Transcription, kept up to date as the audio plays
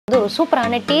ஒரு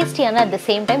சூப்பரான டேஸ்டியான at the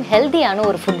same time ஹெல்தியான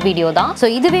ஒரு ஃபுட் வீடியோ தான். ஸோ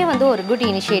இதுவே வந்து ஒரு குட்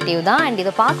இனிஷியேட்டிவ் தான். அண்ட்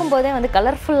இதை பார்க்கும்போதே வந்து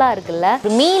கலர்ஃபுல்லாக இருக்குல்ல.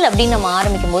 ஒரு மீல் அப்படின்னு நம்ம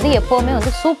ஆரம்பிக்கும் போது எப்போவுமே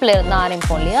வந்து சூப்பில் இருந்து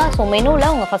ஆரம்பிப்போம் இல்லையா? ஸோ மெனுவில்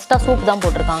அவங்க ஃபர்ஸ்ட்டாக சூப் தான்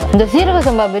போட்டிருக்காங்க. இந்த சீரக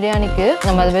சம்பா பிரியாணிக்கு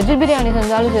நம்ம அது வெஜ் பிரியாணி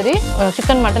செஞ்சாலும் சரி,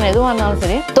 சிக்கன் மட்டன் எதுவாக இருந்தாலும்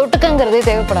சரி, தொட்டுக்கங்கிறதே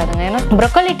தேவைப்படாதுங்க. ஏன்னா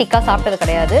ப்ரொக்கோலி டிக்கா சாப்பிட்டது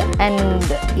கிடையாது.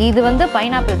 அண்ட் இது வந்து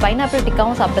பைனாப்பிள்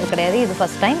டிக்காவும் சாப்பிட்டது கிடையாது. இது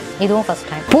ஃபர்ஸ்ட் டைம், இதுவும் ஃபர்ஸ்ட்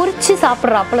டைம். பொரிச்சு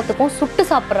சாப்பிட்ற அப்பளத்துக்கும் சுட்டு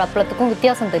சாப்பிட்ற அப்பளத்துக்கும்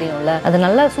வித்தியாசம் தெரியும்ல. அது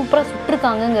நல்லா சூப்பராக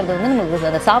சுட்டுருக்காங்கிறது வந்து நமக்கு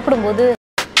அதை சாப்பிடும்போது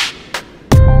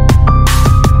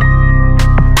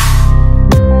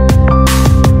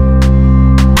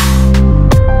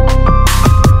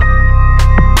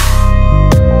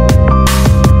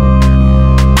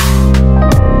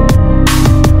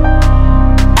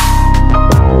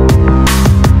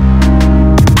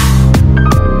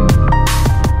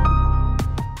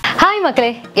மக்களே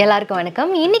எல்லாருக்கும் வணக்கம்.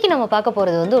 இன்னைக்கு நம்ம பார்க்க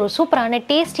போறது வந்து ஒரு சூப்பரான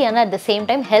டேஸ்டியான at the same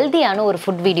time ஹெல்தியான ஒரு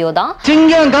ஃபுட் வீடியோ தான்.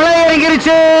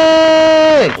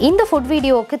 இந்த ஃபுட்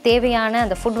வீடியோக்கு தேவையான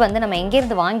அந்த ஃபுட் வந்து நம்ம எங்க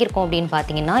இருந்து வாங்கியிருக்கோம் அப்படின்னு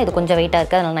பாத்தீங்கன்னா, இது கொஞ்சம் வெயிட்டா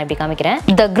இருக்கு, அதனால நான் இப்படி காமிக்கிறேன்.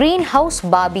 The GreenHouse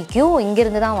BBQ இங்க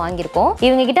இருந்து தான் வாங்கியிருக்கோம்.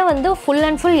 இவங்க கிட்ட வந்து ஃபுல்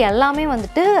அண்ட் ஃபுல் எல்லாமே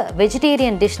வந்துட்டு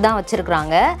வெஜிடேரியன் டிஷ் தான்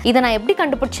வச்சிருக்காங்க. இதை நான் எப்படி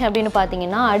கண்டுபிடிச்சேன் அப்படின்னு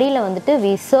பாத்தீங்கன்னா, அடியில வந்துட்டு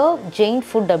we serve Jain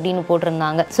food அப்படின்னு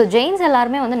போட்டிருந்தாங்க. ஸோ ஜெயின்ஸ்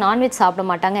எல்லாருமே வந்து நான்வெஜ் சாப்பிட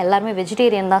மாட்டாங்க, எல்லாருமே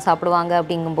வெஜிடேரியன் தான் சாப்பிடுவாங்க.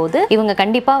 அப்படிங்கும்போது இவங்க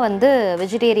கண்டிப்பா வந்து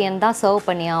வெஜிடேரியன் தான் சர்வ்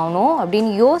பண்ணி ஆகணும்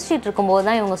அப்படின்னு யோசிச்சுட்டு இருக்கும்போது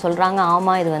தான் இவங்க சொல்றாங்க,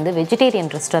 ஆமா இது வந்து வெஜிடேரியன்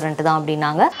ரெஸ்டாரண்ட் தான் அப்படின்னாங்க.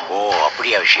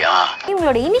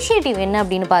 இவங்களோட இனிஷியேட்டிவ் என்ன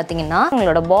அப்படின்னு பாத்தீங்கன்னா,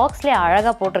 இவங்களோட பாக்ஸ்ல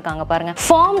அழகா போட்டிருக்காங்க பாருங்க,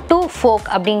 ஃபார்ம் டு ஃபோக்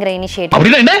அப்படிங்கிற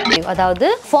இனிஷியேட்டிவ். அதாவது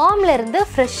ஃபார்ம்ல இருந்து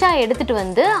ஃப்ரெஷ்ஷா எடுத்துட்டு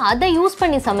வந்து அதை யூஸ்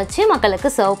பண்ணி சமைச்சு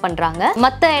மக்களுக்கு சர்வ் பண்றாங்க.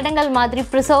 மற்ற இடங்கள் மாதிரி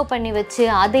ப்ரிசர்வ் பண்ணி வச்சு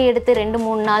அதை எடுத்து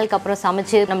 2-3 நாளுக்கு அப்புறம்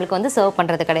சமைச்சு நம்மளுக்கு வந்து சர்வ்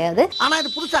பண்றது கிடையாது.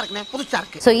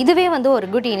 ஸோ இதுவே வந்து ஒரு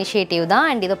குட் இனிஷியேட்டிவ் தான்.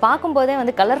 அண்ட் இதை பார்க்கும்போதே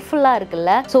வந்து கலர்ஃபுல்லா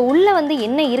இருக்குல்ல. ஸோ உள்ள வந்து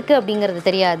என்ன இருக்கு அப்படிங்கிறது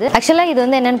தெரியாது. ஆக்சுவலா இது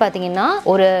வந்து என்னன்னு பாத்தீங்கன்னா,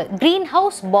 ஒரு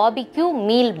GreenHouse BBQ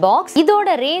மீல் பாக்ஸ். இதோட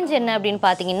ரேஞ்ச் என்ன அப்படின்னு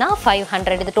பாத்தீங்கன்னா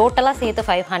 500. இது டோட்டலா சேர்த்து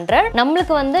 500.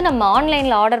 நம்மளுக்கு வந்து நம்ம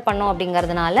ஆன்லைன்ல ஆர்டர் பண்ணோம்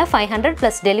அப்படிங்கறதுனால 500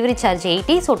 பிளஸ் டெலிவரி சார்ஜ்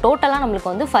 80. ஸோ டோட்டலா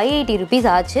நம்மளுக்கு வந்து 580 rupees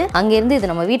ஆச்சு அங்க இருந்து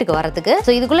இது நம்ம வீட்டுக்கு வரதுக்கு.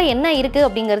 ஸோ இதுக்குள்ள என்ன இருக்கு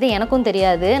அப்படிங்கிறது எனக்கும்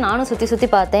தெரியாது. நானும் சுத்தி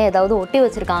பார்த்தேன், ஏதாவது ஒட்டி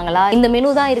வச்சிருக்காங்களா, இந்த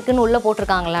மெனு தான் இருக்குன்னு உள்ள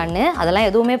போட்டிருக்காங்களான்னு. அதெல்லாம்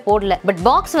எதுவுமே போடல. பட்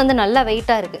பாக்ஸ் வந்து நல்லா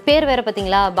வெயிட்டா இருக்கு. பேர் வேற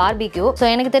பாத்தீங்களா, பார்பிக்யூ. சோ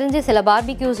எனக்கு தெரிஞ்சு சில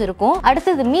பார்பிக்யூஸ் இருக்கும்.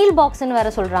 அடுத்தது மீல் பாக்ஸ்னு வேற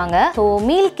சொல்றாங்க. சோ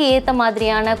மீல்க்கு ஏத்த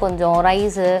மாதிரியான கொஞ்சம்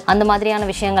ரைஸ் அந்த மாதிரியான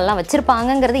விஷயங்கள்லாம்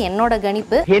வச்சிருப்பாங்கங்கிறது என்னோட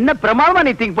கணிப்பு. என்ன பிரமாதமா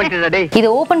நீ திங்க் பண்ணிட்டடே. இத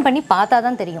ஓபன் பண்ணி பார்த்தா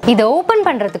தான் தெரியும். இத ஓபன்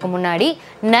பண்றதுக்கு முன்னாடி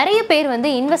நிறைய பேர் வந்து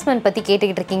இன்வெஸ்ட்மென்ட் பத்தி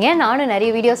கேட்டுக்கிட்டு இருக்கீங்க. நானும் நிறைய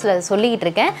வீடியோஸ்ல சொல்லிட்டு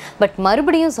இருக்கேன். பட்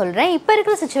மறுபடியும் சொல்றேன், இப்ப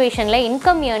இருக்கிற சிச்சுவேஷன்ல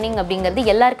இன்கம் ஏர்னிங் அப்படிங்கிறது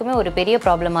எல்லாருக்குமே ஒரு பெரிய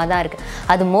ப்ராப்ளமா தான் இருக்கு.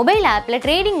 அது மொபைல் ஆப்ல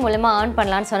ட்ரேடிங் மூலமா earn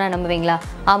பண்ணலாம்னு சொன்னா நம்புவீங்களா?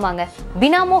 ஆமாங்க,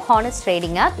 Binomo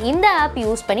Trading ஆப். இந்த ஆப்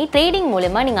யூஸ் பண்ணி ட்ரேடிங்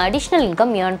மூலமா நீங்க அடிஷனல்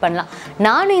இன்கம் earn பண்ணலாம்.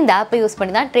 நானும் இந்த ஆப்பை யூஸ்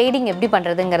பண்ணி தான் ட்ரேடிங் எப்படி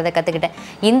பண்றதுங்கிறத கத்துக்கிட்டேன்.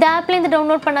 இந்த ஆப்ல இருந்து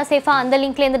டவுன்லோட் பண்ணா சேஃபா, அந்த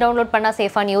லிங்க்ல இருந்து டவுன்லோட் பண்ணா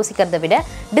சேஃபான்னு யோசிக்கிறத விட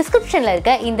டிஸ்கிரிப்ஷன்ல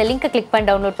இருக்க இந்த லிங்கை கிளிக் பண்ணி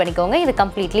டவுன்லோட் பண்ணிக்கோங்க. இது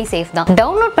கம்ப்ளீட்லி சேஃப் தான்.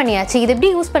 டவுன்லோட் பண்ணியாச்சு. இது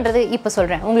எப்படி யூஸ் பண்றது இப்ப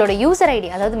சொல்றேன். உங்களோட யூசர்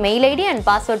ஐடி, அதாவது மெயில் ஐடி அண்ட்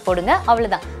பாஸ்வேர்ட் போடுங்க,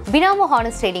 அவ்வளவுதான். Binomo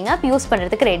Trading ஆப் யூஸ்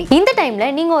பண்றதுக்கு ரெடி. இந்த டைம்ல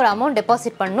நீங்க ஒரு அமௌண்ட்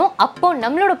டெபாசிட் பண்ணனும். அப்போ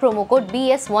நம்மளோட ப்ரோமோ கோட்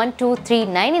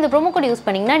BS1239 இந்த ப்ரோமோ கோட் யூஸ்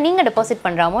பண்ணீங்கன்னா நீங்க டெபாசிட்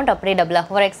பண்ற அமௌண்ட் அப்படியே டபுள்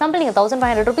ஆகும். ஃபார் எக்ஸாம்பிள் நீங்க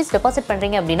 1500 rupees டெபாசிட்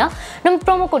பண்றீங்க அப்படின்னா நம்ம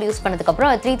ப்ரோமோ கோட் யூஸ் பண்ணதுக்கு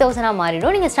அப்புறம் 3000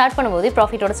 மாறிடும். நீங்க ஸ்டார்ட் பண்ணும்போது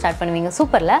ப்ராஃபிட்டோட ஸ்டார்ட் பண்ணுவீங்க.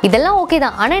 சூப்பர்ல. இதெல்லாம் ஓகே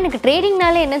தான். ஆனா எனக்கு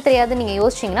ட்ரேடிங்னால என்ன தெரியாது நீங்க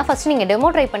யோசிச்சீங்கன்னா ஃபர்ஸ்ட் நீங்க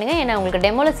டெமோ ட்ரை பண்ணுங்க. ஏன்னா உங்களுக்கு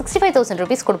டெமோல 65000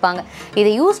 rupees கொடுப்பாங்க.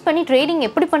 இதை யூஸ் பண்ணி ட்ரேடிங்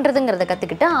எப்படி பண்றதுங்கிறத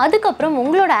கத்துக்கிட்டு அதுக்கப்புறம்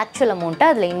உங்களோட ஆக்சுவல் அமௌண்ட்டை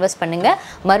அதுல இன்வெஸ்ட் பண்ணுங்க.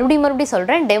 மறுபடியும்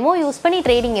சொல்றேன், டெமோ யூஸ் பண்ணி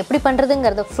ட்ரேடிங் எப்படி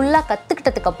பண்றதுங்கிறத ஃபுல்லா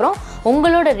கத்துக்கிட்டதுக்கு அப்புறம்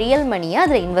உங்களோட ரியல் மணியை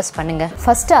அதுல இன்வெஸ்ட் பண்ணுங்க.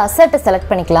 ஃபர்ஸ்ட் அசெட்டை செலக்ட்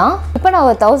பண்ணிக்கலாம். இப்போ நான்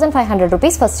 1500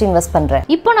 rupees ஃபர்ஸ்ட் இன்வெஸ்ட் பண்றேன்.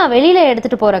 இப்போ நான் வெளியில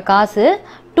எடுத்துட்டு போற காசு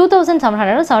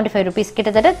 2775 rupees,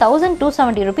 கிட்டத்தட்ட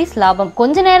 1270 rupees லாபம்.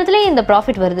 கொஞ்ச நேரத்திலே இந்த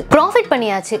ப்ராஃபிட் வருது. ப்ராஃபிட்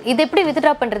பண்ணியாச்சு. இது எப்படி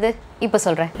வித்ட்ரா பண்றது இப்ப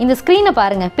சொல்றேன். இந்த ஸ்கிரீனை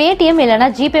பாருங்க. பேடிஎம் இல்லனா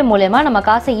ஜிபே மூலமா நம்ம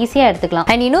காசை ஈஸியா எடுத்துக்கலாம்.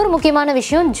 அண்ட் இன்னொரு முக்கியமான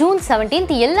விஷயம், ஜூன்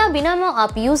 17 எல்லா Binomo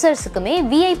ஆப் யூசர்ஸ்க்குமே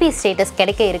VIP ஸ்டேட்டஸ்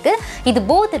கிடைக்க இருக்கு. இது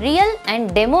both real and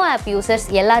demo app users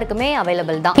எல்லாருக்குமே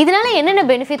அவைலபிள் தான். இதனால என்னென்ன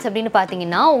பெனிஃபிட்ஸ் அப்படின்னு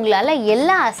பாத்தீங்கன்னா, உங்களால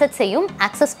எல்லா அசெட்ஸையும்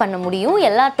ஆக்சஸ் பண்ண முடியும்,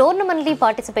 எல்லா டோர்னமெண்ட்லயும்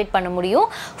பார்ட்டிசிபேட் பண்ண முடியும்.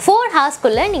 4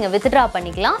 ஹார்ஸ்க்குள்ள நீங்க வித்ட்ரா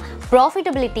பண்ணிக்கலாம்.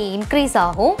 ப்ராஃபிட்டபிலிட்டி இன்க்ரீஸ்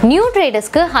ஆகும். நியூ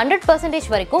ட்ரேடர்ஸ்க்கு 100%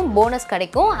 வரைக்கும் போனஸ்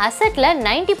கிடைக்கும். அசெட்ல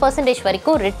 90%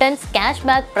 வரைக்கும் ரிட்டர்ன்ஸ்,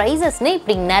 கேஷ்பேக், பிரைசஸ்னு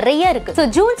இப்படி நிறைய இருக்கு. ஸோ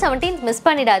ஜூன் 17 மிஸ்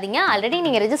பண்ணிடாதீங்க. ஆல்ரெடி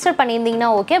நீங்க ரெஜிஸ்டர் பண்ணியிருந்தீங்கன்னா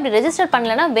ஓகே, அப்படி ரெஜிஸ்டர்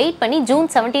பண்ணலன்னா வெயிட் பண்ணி ஜூன்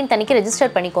 17 அன்னைக்கு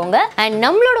ரெஜிஸ்டர் பண்ணிக்கோங்க. அண்ட்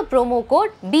நம்மளோட ப்ரோமோ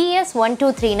கோட்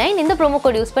BS1239 இந்த ப்ரோமோ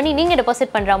கோட் யூஸ் பண்ணி நீங்க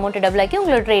டெபாசிட் பண்ற அமௌண்ட் டபுள் ஆக்கி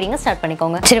உங்களோட ட்ரேடிங்கை ஸ்டார்ட்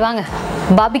பண்ணிக்கோங்க. சரி வாங்க,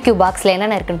 பார்பிக்யூ பாக்ஸ்ல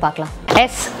என்னென்ன இருக்குன்னு பார்க்கலாம்.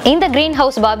 இந்த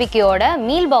GreenHouse BBQ ஓட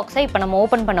மீல் பாக்ஸை இப்போ நம்ம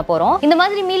ஓபன் பண்ண போறோம். இந்த மாதிரி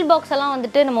மாதிரி மீல் பாக்ஸ் எல்லாம்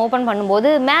வந்துட்டு நம்ம ஓபன் பண்ணும்போது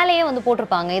மேலேயே வந்து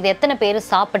போட்டிருப்பாங்க இது எத்தனை பேர்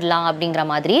சாப்பிடலாம் அப்படிங்கிற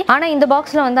மாதிரி. ஆனா இந்த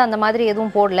பாக்ஸ்ல வந்து அந்த மாதிரி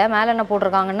எதுவும் போடல. மேல என்ன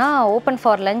போட்டிருக்காங்கன்னா ஓபன்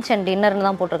ஃபார் லஞ்ச் அண்ட் டின்னர்னு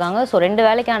தான் போட்டிருக்காங்க. ஸோ 2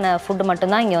 வேளைக்கான ஃபுட்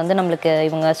மட்டும் தான் இங்க வந்து நம்மளுக்கு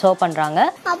இவங்க சர்வ் பண்றாங்க.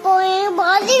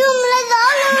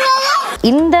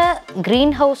 இந்த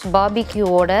கிரீன் ஹவுஸ்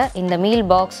பார்பிக்யூவோட இந்த மீல்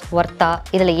பாக்ஸ் வர்த்தா,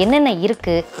 இதுல என்னென்ன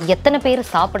இருக்கு, எத்தனை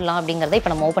பேர் சாப்பிடலாம் அப்படிங்கறத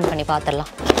இப்ப நம்ம ஓபன் பண்ணி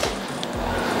பார்த்துடலாம்.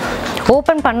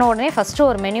 ஓப்பன் பண்ண உடனே ஃபர்ஸ்ட்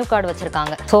ஒரு மெனு கார்டு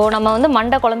வச்சிருக்காங்க. ஸோ நம்ம வந்து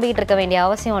மண்டை குழம்பிக்கிட்டு இருக்க வேண்டிய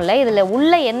அவசியம் இல்லை. இதுல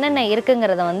உள்ள என்னென்ன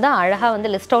இருக்குங்கிறத வந்து அழகா வந்து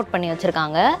லிஸ்ட் அவுட் பண்ணி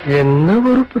வச்சிருக்காங்க. என்ன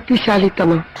ஒரு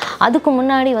புத்திசாலித்தனம். அதுக்கு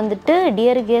முன்னாடி வந்துட்டு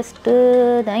dear guest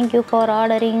thank you for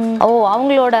ordering,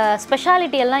 அவங்களோட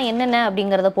ஸ்பெஷாலிட்டி எல்லாம் என்னென்ன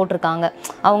அப்படிங்கிறத போட்டிருக்காங்க.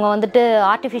 அவங்க வந்துட்டு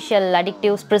ஆர்டிஃபிஷியல்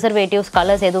அடிக்டிவ்ஸ், ப்ரிசர்வேட்டிவ்ஸ்,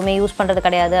 கலர்ஸ் எதுவுமே யூஸ் பண்றது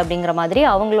கிடையாது அப்படிங்கிற மாதிரி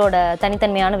அவங்களோட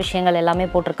தனித்தன்மையான விஷயங்கள் எல்லாமே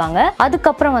போட்டிருக்காங்க.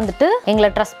 அதுக்கப்புறம் வந்துட்டு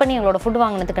எங்களை ட்ரஸ்ட் பண்ணி எங்களோட ஃபுட்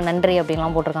வாங்கினதுக்கு நன்றி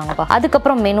அப்படின்லாம் போட்டிருக்காங்கப்பா.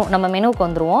 அதுக்கப்புறம் மெனு, நம்ம மெனுக்கு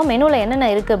வந்துருவோம். மெனுல என்னென்ன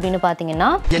இருக்கு அப்படின்னு பாத்தீங்கன்னா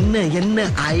என்ன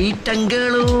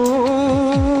ஐட்டங்களும்.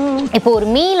 இப்போ ஒரு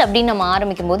மீல் அப்படின்னு நம்ம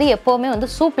ஆரம்பிக்கும் போது எப்பவுமே வந்து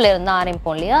சூப்ல இருந்து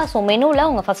ஆரம்பிப்போம் இல்லையா? ஸோ மெனுல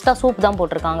அவங்க ஃபர்ஸ்டா சூப் தான்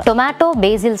போட்டிருக்காங்க. டொமேட்டோ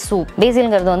பேசில் சூப்.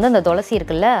 பேசில்ங்கிறது வந்து அந்த துளசி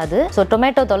இருக்குல்ல அது. ஸோ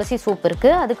டொமேட்டோ துளசி சூப் இருக்கு.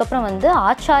 அதுக்கப்புறம் வந்து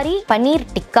ஆச்சாரி பன்னீர்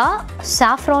டிக்கா,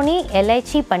 சாஃப்ரோனி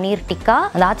எலைச்சி பன்னீர் டிக்கா.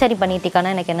 அந்த ஆச்சாரி பன்னீர்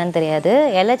டிக்கானா எனக்கு என்னன்னு தெரியாது.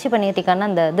 எலைச்சி பன்னீர் டிக்கானா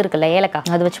அந்த இது இருக்குல்ல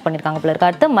ஏலக்காய், அது வச்சு பண்ணிருக்காங்க போல இருக்கு.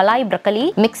 அடுத்து மலாய் பிரக்கலி,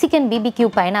 மெக்சிகன் BBQ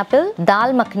பைனாப்பிள்,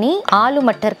 தால் மக்னி, ஆலு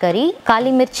மட்டர் கறி,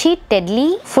 காலி மிர்ச்சி டெட்லி,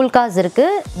 ஃபுல்காஸ் இருக்கு,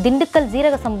 திண்டுக்கல்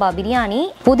ஜீரக சம்பா பிரியாணி,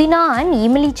 புதினா அண்ட்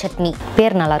இமிலி சட்னி,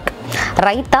 பேர் நல்லா இருக்கு,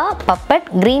 raita, puppet,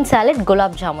 green salad,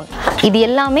 gulab jamun. இது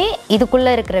எல்லாமே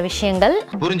இதுக்குள்ள இருக்கிற விஷயங்கள்.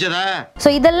 புரிஞ்சதா? சோ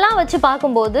இதெல்லாம் வச்சு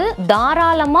பார்க்கும்போது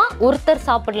தாராளமா ஒருத்தர்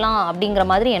சாப்பிடலாம் அப்படிங்கிற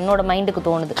மாதிரி என்னோட மைண்டுக்கு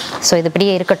தோணுது. சோ இது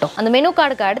இப்படியே இருக்கட்டும். அந்த மெனு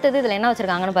கார்டுக்கு அடுத்தது இதுல என்ன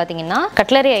வச்சிருக்காங்கன்னு பாத்தீங்கன்னா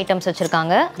கட்லரி ஐட்டம்ஸ்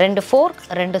வச்சிருக்காங்க. 2 fork,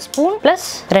 2 spoon plus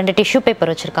 2 tissue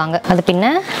paper வச்சிருக்காங்க. அது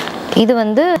பின்ன இது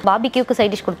வந்து பார்பிக்யூக்கு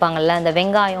சைட் டிஷ் கொடுப்பாங்கல்ல, அந்த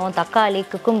வெங்காயம், தக்காளி,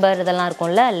 குக்கும்பர் இதெல்லாம்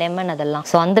இருக்கும்ல, லெமன், அதெல்லாம்.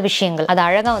 ஸோ அந்த விஷயங்கள் அது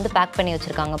அழகா வந்து பேக் பண்ணி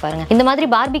வச்சிருக்காங்க பாருங்க. இந்த மாதிரி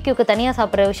பார்பிக்யூக்கு தனியா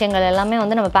சாப்பிட்ற விஷயங்கள் எல்லாமே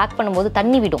வந்து நம்ம பேக் பண்ணும்போது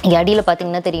தண்ணி விடும். அடியில்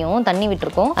பார்த்தீங்கன்னா தெரியும் தண்ணி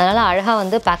விட்டுருக்கும். அதனால அழகா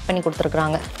வந்து பேக் பண்ணி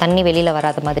கொடுத்துருக்காங்க, தண்ணி வெளியில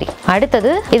வராத மாதிரி.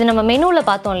 அடுத்தது இது நம்ம மெனுவில்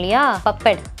பார்த்தோம் இல்லையா,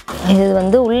 பப்பட். இது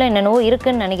வந்து உள்ள என்னென்னவோ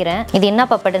இருக்குன்னு நினைக்கிறேன். இது என்ன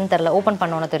பப்பட்னு தெரியல, ஓப்பன்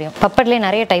பண்ணோன்னு தெரியும். பப்பட்லேயே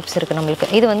நிறைய டைப்ஸ் இருக்கு நம்மளுக்கு.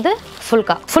 இது வந்து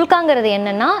ஃபுல்கா. ஃபுல்காங்கிறது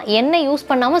என்னன்னா எண்ணெய் யூஸ்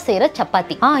பண்ணாம செய்யற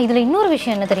சப்பாத்தி. இதுல இன்னொரு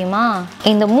விஷயம் என்ன தெரியுமா,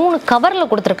 இந்த 3 கவர்ல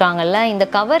கொடுத்துருக்காங்கல்ல, இந்த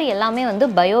கவர் எல்லாமே வந்து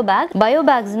பயோ பேக். பயோ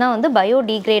பேக்ஸ்னா வந்து பயோ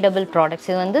டிகிரேடபிள் ப்ராடக்ட்ஸ்.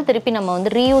 இது வந்து திருப்பி நம்ம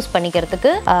வந்து ரீயூஸ்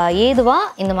பண்ணிக்கிறதுக்கு ஏதுவா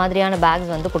இந்த மாதிரியான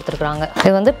பேக்ஸ் வந்து கொடுத்துருக்காங்க.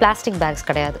 இது வந்து பிளாஸ்டிக் பேக்ஸ்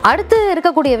கிடையாது. அடுத்து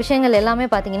இருக்கக்கூடிய விஷயங்கள் எல்லாமே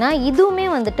பாத்தீங்கன்னா இதுவுமே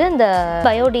வந்துட்டு இந்த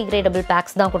பயோ டிகிரேடபிள்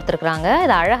பேக்ஸ் தான் கொடுத்துருக்காங்க.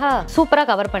 இது அழகா சூப்பரா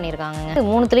கவர் பண்ணிருக்காங்க.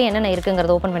 மூணுத்துலயும் என்னென்ன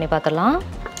இருக்குங்கிறத ஓபன் பண்ணி பார்த்துடலாம்.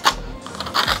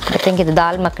 இது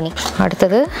தால் மக்னி.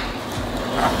 அடுத்தது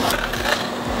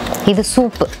இது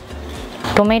சூப்,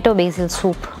 டொமேட்டோ பேசில்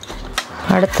சூப்.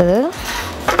 அடுத்தது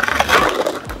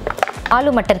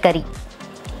ஆலு மட்டர் கறி.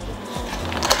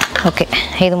 ஓகே,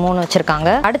 இது 3 வச்சிருக்காங்க.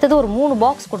 அடுத்தது ஒரு 3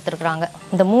 பாக்ஸ் கொடுத்துருக்காங்க.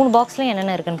 இந்த 3 பாக்ஸ்லயும்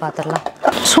என்னென்ன இருக்குன்னு பார்த்துடலாம்.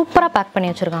 சூப்பரா பேக் பண்ணி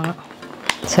வச்சிருக்காங்க.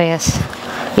 ஸோ எஸ்,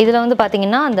 இதில் வந்து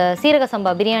பார்த்தீங்கன்னா அந்த சீரக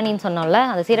சம்பா பிரியாணின்னு சொன்னோம்ல,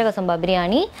 அந்த சீரக சம்பா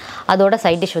பிரியாணி அதோட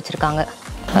சைட் டிஷ் வச்சுருக்காங்க.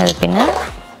 அது பின்ன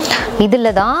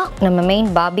இதில் தான் நம்ம மெயின்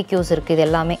பார்பிக்யூஸ் இருக்குது. இது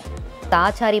எல்லாமே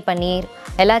ஆச்சாரி பன்னீர்,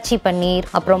 எலாச்சி பன்னீர்,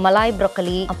 அப்புறம் மலாய்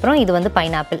ப்ரோக்கலி, அப்புறம் இது வந்து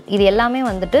பைனாப்பிள். இது எல்லாமே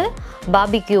வந்துட்டு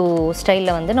பார்பிக்யூ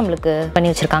ஸ்டைலில் வந்து நம்மளுக்கு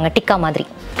பண்ணி வச்சுருக்காங்க, டிக்கா மாதிரி.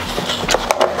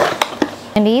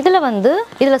 அண்ட் இதில் வந்து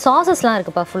இதில் சாசஸ்லாம்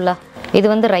இருக்குப்பா ஃபுல்லாக. இது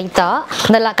வந்து ரைத்தா,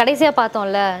 இந்த கடைசியாக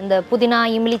பார்த்தோம்ல இந்த புதினா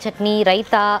இமிலி சட்னி,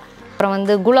 ரைத்தா, அப்புறம்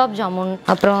வந்து குலாப் ஜாமுன்,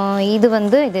 அப்புறம் இது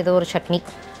வந்து இது ஏதோ ஒரு சட்னி,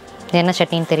 என்ன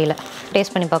சட்னின்னு தெரியல,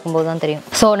 டேஸ்ட் பண்ணி பார்க்கும்போது தான் தெரியும்.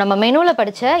 ஸோ நம்ம மெனுவில்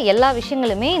படித்த எல்லா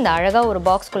விஷயங்களுமே இந்த அழகாக ஒரு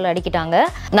பாக்ஸ்குள்ளே அடிக்கிட்டாங்க.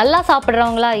 நல்லா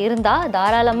சாப்பிட்றவங்களா இருந்தால்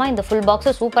தாராளமாக இந்த ஃபுல்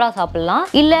பாக்ஸை சூப்பராக சாப்பிட்லாம்.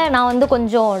 இல்லை நான் வந்து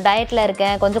கொஞ்சம் டயட்டில்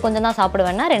இருக்கேன், கொஞ்சம் தான்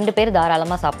சாப்பிடுவேன்னா 2 பேர்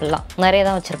தாராளமாக சாப்பிட்லாம். நிறைய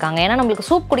தான் வச்சுருக்காங்க. ஏன்னா நம்மளுக்கு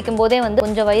சூப் குடிக்கும் போதே வந்து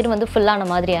கொஞ்சம் வயிறு வந்து ஃபுல்லான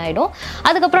மாதிரி ஆகிடும்.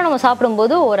 அதுக்கப்புறம் நம்ம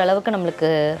சாப்பிடும்போது ஓரளவுக்கு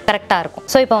நம்மளுக்கு கரெக்டாக இருக்கும்.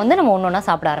 ஸோ இப்போ வந்து நம்ம ஒன்று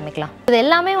சாப்பிட ஆரம்பிக்கலாம். இது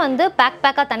எல்லாமே வந்து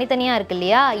பேக்காக தனித்தனியாக இருக்கு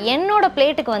இல்லையா. என்னோட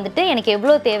பிளேட்டுக்கு வந்துட்டு எனக்கு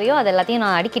எவ்வளோ தேவையோ அது எல்லாத்தையும்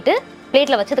நான் அடிக்கிட்டு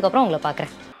பிளேட்ல வச்சதுக்கப்புறம் உங்களை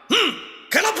பார்க்குறேன்.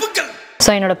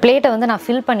 ஸோ என்னோட பிளேட்டை வந்து நான்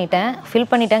ஃபில்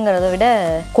பண்ணிட்டேங்கிறத விட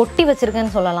கொட்டி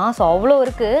வச்சிருக்கேன்னு சொல்லலாம். ஸோ அவ்வளோ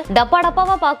இருக்கு.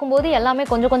 டப்பாவாக பார்க்கும்போது எல்லாமே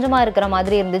கொஞ்சமாக இருக்கிற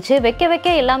மாதிரி இருந்துச்சு.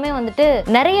 வைக்க எல்லாமே வந்துட்டு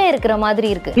நிறைய இருக்கிற மாதிரி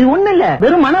இருக்கு. இது ஒண்ணு இல்ல,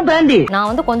 வெறும் மன பிராண்டி. நான்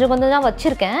வந்து கொஞ்சம் தான்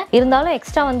வச்சிருக்கேன். இருந்தாலும்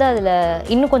எக்ஸ்ட்ரா வந்து அதுல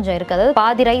இன்னும் கொஞ்சம் இருக்கு. அதாவது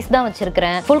பாதி ரைஸ் தான்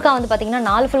வச்சிருக்கிறேன். ஃபுல்கா வந்து பாத்தீங்கன்னா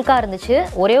 4 ஃபுல்கா இருந்துச்சு,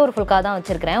 ஒரே ஒரு ஃபுல்கா தான்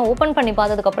வச்சிருக்கிறேன். ஓப்பன் பண்ணி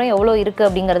பார்த்ததுக்கு அப்புறம் எவ்வளோ இருக்கு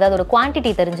அப்படிங்கறது அதோட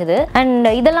குவான்டிட்டி தெரிஞ்சது.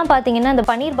 அண்ட் இதெல்லாம் பாத்தீங்கன்னா இந்த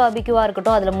பன்னீர் பார்பிக்யூவா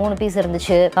இருக்கட்டும், அதுல 3 பீஸ்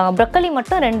இருந்துச்சு. ப்ரோக்கலி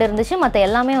மட்டும் 2 இருந்துச்சு. மற்ற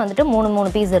எல்லாமே வந்துட்டு 3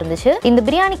 பீஸ் இருந்துச்சு. இந்த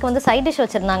பிரியாணிக்கு வந்து சைட் டிஷ்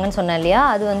வச்சிருந்தாங்கன்னு சொன்னேன் இல்லையா,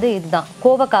 அது வந்து இதுதான்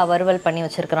கோவக்காய் வறுவல் பண்ணி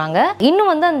வச்சிருக்காங்க. இன்னும்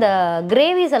வந்து அந்த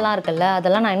கிரேவிஸ் எல்லாம் இருக்குல்ல,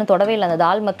 அதெல்லாம் நான் இன்னும் தொடவே இல்லை. அந்த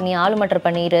தால் மக்னி, ஆலு மட்டர்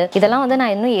பன்னீர் இதெல்லாம் வந்து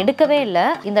நான் இன்னும் எடுக்கவே இல்லை.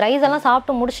 இந்த ரைஸ் எல்லாம்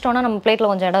சாப்பிட்டு முடிச்சிட்டோம்னா நம்ம பிளேட்ல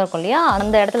கொஞ்சம் இடம் இருக்கும் இல்லையா,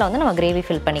 அந்த இடத்துல வந்து நம்ம கிரேவி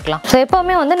ஃபில் பண்ணிக்கலாம். ஸோ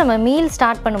எப்பவுமே வந்து நம்ம மீல்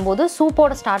ஸ்டார்ட் பண்ணும்போது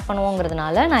சூப்போட ஸ்டார்ட்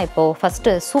பண்ணுவோங்கிறதுனால நான் இப்போ ஃபர்ஸ்ட்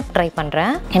சூப் ட்ரை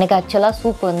பண்றேன். எனக்கு ஆக்சுவலா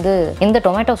சூப் வந்து இந்த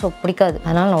டொமேட்டோ சூப் பிடிக்காது,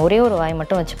 அதனால நான் ஒரே ஒரு வாய்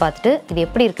மட்டும் வச்சு பார்த்துட்டு இது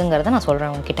எப்படி இருக்குங்கிறத நான்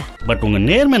சொல்றேன் உங்ககிட்ட. பட் உங்க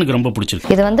நேர்மை எனக்கு ரொம்ப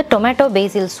பிடிச்சிருக்கு. இது வந்து டொமேட்டோ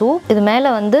பேசில் சூப். இது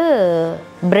மேல வந்து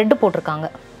பிரெட் போட்டிருக்காங்க.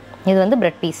 இது வந்து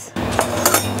பிரெட் பீஸ்.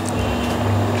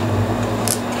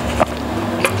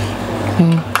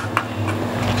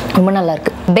 ரொம்ப நல்லா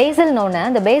இருக்கு. பேசில்னோன்னு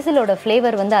அந்த பேசிலோட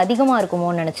ஃப்ளேவர் வந்து அதிகமாக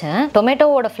இருக்குமோன்னு நினச்சேன்.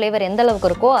 டொமேட்டோவோட ஃப்ளேவர் எந்த அளவுக்கு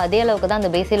இருக்கோ அதே அளவுக்கு தான்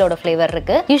அந்த பேசிலோட ஃப்ளேவர்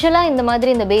இருக்கு. யூஸ்வலாக இந்த மாதிரி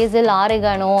இந்த பேசில்,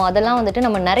 ஆரிகானோ அதெல்லாம் வந்துட்டு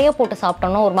நம்ம நிறைய போட்டு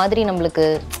சாப்பிட்டோம்னா ஒரு மாதிரி நம்மளுக்கு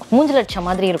மூஞ்சில் அடிச்ச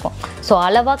மாதிரி இருக்கும். ஸோ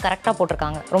அளவாக கரெக்டாக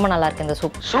போட்டிருக்காங்க. ரொம்ப நல்லா இருக்கு இந்த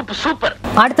சூப். சூப்பர்.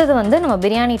 அடுத்தது வந்து நம்ம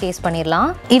பிரியாணி டேஸ்ட்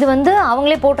பண்ணிடலாம். இது வந்து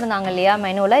அவங்களே போட்டிருந்தாங்க இல்லையா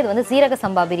மெனுவில், இது வந்து சீரக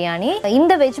சம்பா பிரியாணி.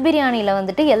 இந்த வெஜ் பிரியாணியில்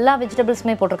வந்துட்டு எல்லா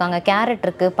வெஜிடபிள்ஸுமே போட்டிருக்காங்க. கேரட்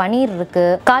இருக்கு, பனீர் இருக்கு,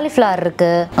 காலிஃப்ளவர்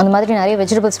இருக்கு, அந்த மாதிரி நிறைய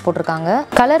வெஜிடபிள்ஸ் போட்டிருக்காங்க.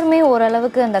 கலருமே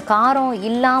ஓரளவுக்கு அந்த காரம்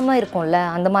இல்லாமல் இருக்கும்ல,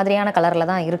 அந்த மாதிரியான கலரில்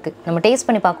தான் இருக்குது. நம்ம டேஸ்ட்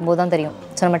பண்ணி பார்க்கும்போது தான் தெரியும்.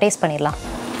 ஸோ நம்ம டேஸ்ட் பண்ணிடலாம்.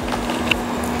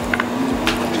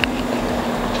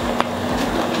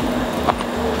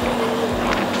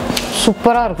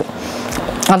 சூப்பராக இருக்குது.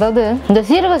 அதாவது இந்த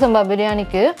சீரக சம்பா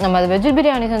பிரியாணிக்கு நம்ம அது வெஜ்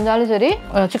பிரியாணி செஞ்சாலும் சரி,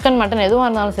 சிக்கன் மட்டன் எதுவாக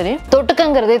இருந்தாலும் சரி,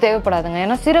 தொட்டுக்கங்கிறதே தேவைப்படாதுங்க.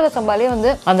 ஏன்னா சீரக சம்பாலே வந்து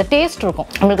அந்த டேஸ்ட் இருக்கும்.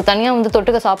 நம்மளுக்கு தனியாக வந்து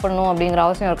தொட்டுக்க சாப்பிடணும் அப்படிங்கிற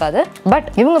அவசியம் இருக்காது. பட்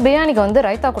இவங்க பிரியாணிக்கு வந்து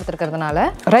ரைத்தா கொடுத்துருக்கிறதுனால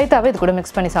ரைத்தாவே இது கூட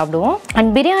மிக்ஸ் பண்ணி சாப்பிடுவோம்.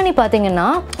 அண்ட் பிரியாணி பார்த்தீங்கன்னா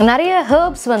நிறைய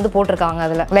ஹெர்ப்ஸ் வந்து போட்டிருக்காங்க.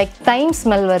 அதில் லைக் தைம்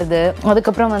ஸ்மெல் வருது.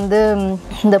 அதுக்கப்புறம் வந்து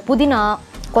இந்த புதினா,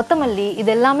 கொத்தமல்லி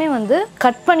இது எல்லாமே வந்து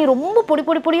கட் பண்ணி ரொம்ப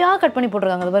பொடியாக கட் பண்ணி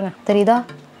போட்டிருக்காங்க. அது பாருங்க, தெரியுதா?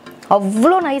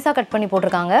 அவ்வளோ நைஸாக கட் பண்ணி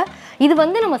போட்டிருக்காங்க. இது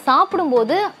வந்து நம்ம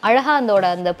சாப்பிடும்போது அழகாக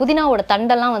அந்த புதினாவோட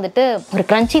தண்டெல்லாம் வந்துட்டு ஒரு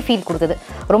க்ரன்ச்சி ஃபீல் கொடுக்குது.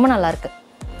 ரொம்ப நல்லாயிருக்கு.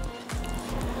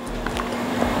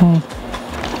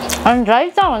 அண்ட்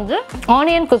ரைத்தா வந்து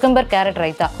ஆனியன், குக்கும்பர், கேரட்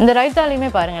ரைத்தா. இந்த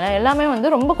ரைத்தாலையுமே பாருங்களேன், எல்லாமே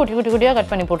வந்து ரொம்ப குட்டியாக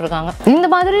கட் பண்ணி போட்டிருக்காங்க. இந்த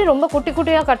மாதிரி ரொம்ப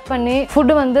குட்டியாக கட் பண்ணி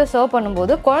ஃபுட்டு வந்து சர்வ்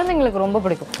பண்ணும்போது குழந்தைங்களுக்கு ரொம்ப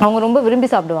பிடிக்கும். அவங்க ரொம்ப விரும்பி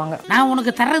சாப்பிடுவாங்க. நான்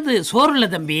உனக்கு தர்றது சோறு இல்லை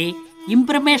தம்பி,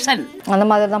 இம்ப்ரமேஷன். அந்த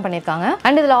மாதிரி தான் பண்ணியிருக்காங்க.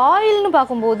 அண்ட் இதில் ஆயில்னு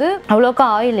பார்க்கும்போது அவ்வளோக்கா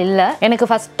ஆயில் இல்லை. எனக்கு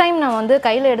ஃபர்ஸ்ட் டைம் நான் வந்து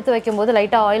கையில் எடுத்து வைக்கும்போது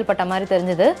லைட்டாக ஆயில் பட்ட மாதிரி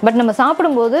தெரிஞ்சுது. பட் நம்ம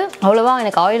சாப்பிடும்போது அவ்வளோவா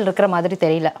எனக்கு ஆயில் இருக்கிற மாதிரி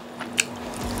தெரியல.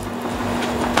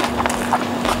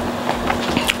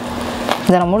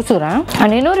 இதை நான் முடிச்சுக்கிறேன்.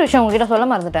 அண்ட் இன்னொரு விஷயம் உங்ககிட்ட சொல்ல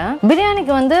மறந்துட்டேன்.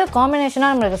 பிரியாணிக்கு வந்து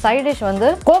காம்பினேஷனாக நம்மளுக்கு சைட் டிஷ் வந்து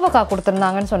கோவக்காய்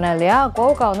கொடுத்துருந்தாங்கன்னு சொன்னேன் இல்லையா,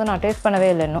 கோவக்காய் வந்து நான் டேஸ்ட் பண்ணவே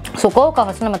இல்லை இன்னும். ஸோ கோவக்காய்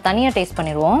ஃபர்ஸ்ட் நம்ம தனியாக டேஸ்ட்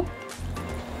பண்ணிடுவோம்.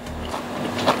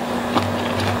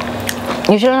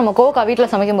 யூஸ்வலாக நம்ம கோவக்காய் வீட்டில்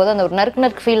சமைக்கும் போது அந்த ஒரு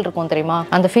நறுக்கு ஃபீல் இருக்கும் தெரியுமா,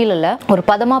 அந்த ஃபீல் இல்லை. ஒரு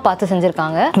பதமாக பார்த்து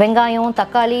செஞ்சுருக்காங்க. வெங்காயம்,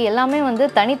 தக்காளி எல்லாமே வந்து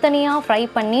தனித்தனியாக ஃப்ரை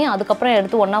பண்ணி அதுக்கப்புறம்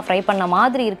எடுத்து ஒன்றா ஃப்ரை பண்ண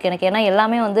மாதிரி இருக்குது எனக்கு. ஏன்னா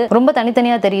எல்லாமே வந்து ரொம்ப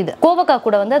தனித்தனியாக தெரியுது. கோவக்காய்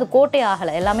கூட வந்து அது கோட்டே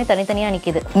ஆகலை, எல்லாமே தனித்தனியாக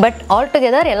நிற்கிது. பட் ஆல்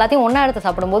டுகெதர் எல்லாத்தையும் ஒன்றா எடுத்து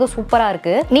சாப்பிடும்போது சூப்பராக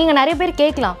இருக்குது. நீங்கள் நிறைய பேர்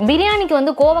கேட்கலாம், பிரியாணிக்கு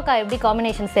வந்து கோவக்காய் எப்படி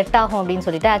காம்பினேஷன் செட் ஆகும் அப்படின்னு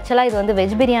சொல்லிட்டு. ஆக்சுவலாக இது வந்து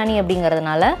வெஜ் பிரியாணி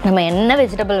அப்படிங்கிறதுனால நம்ம என்ன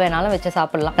வெஜிடபிள் வேணாலும் வச்சு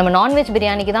சாப்பிடலாம். நம்ம நான்வெஜ்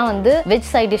பிரியாணிக்கு தான் வந்து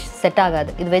வெஜ் சைட் டிஷ் செட்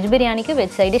ஆகாது. இது வெஜ் பிரியாணிக்கு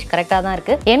வெஜ் சைட் டிஷ் கரெக்டாக தான்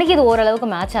இருக்குது. எனக்கு இது ஓரளவுக்கு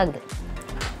மேட்ச் ஆகுது.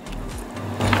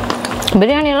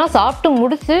 பிரியாணியெல்லாம் சாப்பிட்டு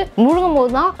முடிச்சு முழுங்கும்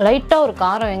போது தான் லைட்டாக ஒரு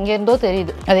காரம் எங்கேருந்தோ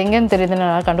தெரியுது. அது எங்கேருந்து தெரியுதுன்னு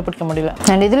என்னால் கண்டுபிடிக்க முடியல.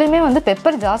 அண்ட் இதுலேயுமே வந்து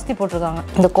பெப்பர் ஜாஸ்தி போட்டிருக்காங்க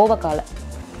இந்த கோவக்காயில்.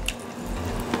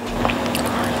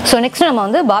 ஸோ நெக்ஸ்ட் நம்ம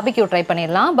வந்து பாபிக்யூ ட்ரை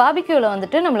பண்ணிடலாம். பாபிக்யூவில்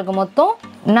வந்துட்டு நம்மளுக்கு மொத்தம்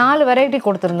 4 வெரைட்டி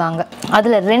கொடுத்துருந்தாங்க.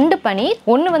 அதில் 2 பனீர்,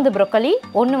 1 வந்து ப்ரொக்கலி,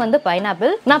 1 வந்து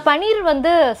பைனாப்பிள். நான் பனீர்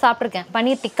வந்து சாப்பிட்ருக்கேன்,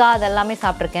 பனீர் டிக்கா அதெல்லாமே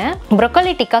சாப்பிட்ருக்கேன்.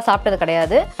 ப்ரொக்கலி டிக்கா சாப்பிட்டது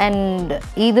கிடையாது. அண்ட்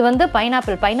இது வந்து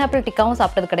பைனாப்பிள் டிக்காவும்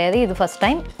சாப்பிட்டது கிடையாது. இது ஃபர்ஸ்ட்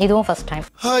டைம், இதுவும் ஃபர்ஸ்ட் டைம்.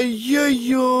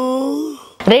 ஐயோ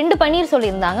 2 பன்னீர்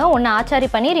சொல்லியிருந்தாங்க. ஒன்று ஆச்சாரி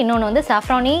பன்னீர், இன்னொன்று வந்து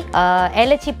சாஃப்ரானி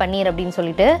எலச்சி பன்னீர் அப்படின்னு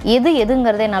சொல்லிட்டு.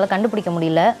 எதுங்கிறத என்னால் கண்டுபிடிக்க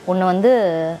முடியல. ஒன்று வந்து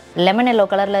லெமன் எல்லோ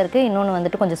கலரில் இருக்குது, இன்னொன்று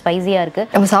வந்துட்டு கொஞ்சம் ஸ்பைஸியாக இருக்குது.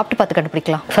 நம்ம சாப்பிட்டு பார்த்து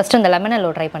கண்டுபிடிக்கலாம். ஃபர்ஸ்ட் இந்த லெமன்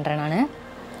எல்லோ ட்ரை பண்ணுறேன் நான்.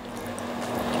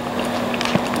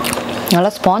 நல்லா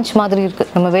ஸ்பாஞ்ச் மாதிரி இருக்குது.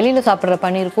 நம்ம வெளியில் சாப்பிட்ற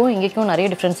பன்னீருக்கும் இங்கேக்கும் நிறைய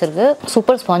டிஃப்ரென்ஸ் இருக்குது.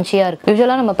 சூப்பர் ஸ்பான்ச்சியாக இருக்குது.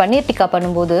 யூஸ்வலாக நம்ம பன்னீர் டிக்கா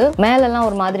பண்ணும்போது மேலெல்லாம்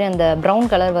ஒரு மாதிரி அந்த ப்ரௌன்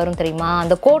கலர் வரும் தெரியுமா,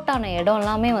 அந்த கோட்டான இடம்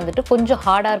எல்லாமே வந்துட்டு கொஞ்சம்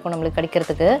ஹார்டாக இருக்கும் நம்மளுக்கு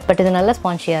கடிக்கிறதுக்கு. பட் இது நல்லா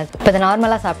ஸ்பான்ச்சியாக இருக்குது. இப்போ இது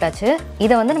நார்மலாக சாப்பிட்டாச்சு.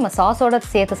 இதை வந்து நம்ம சாஸோட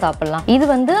சேர்த்து சாப்பிட்லாம். இது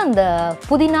வந்து அந்த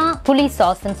புதினா புளி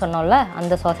சாஸ்ன்னு சொன்னோம்ல,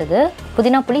 அந்த சாஸ். இது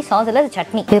புதினா புளி சாஸ் இல்லை, இது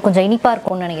சட்னி. இது கொஞ்சம் இனிப்பாக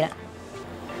இருக்கும்னு நினைக்கிறேன்.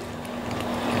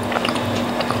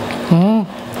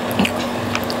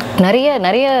 நிறைய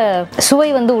நிறைய சுவை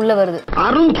வந்து உள்ள வருது.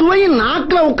 அருண் சுவை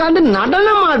நாக்குல உட்கார்ந்து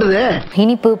நடனம் ஆடுது.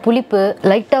 இனிப்பு புளிப்பு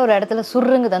லைட்டா ஒரு இடத்துல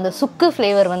சுருங்குது. அந்த சுக்கு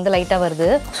ஃப்ளேவர் வந்து லைட்டா வருது.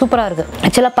 சூப்பரா இருக்கு.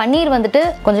 ஆக்சுவலா பன்னீர் வந்துட்டு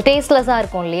கொஞ்சம் டேஸ்ட்லெஸ்ஸா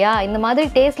இருக்கும் இல்லையா? இந்த மாதிரி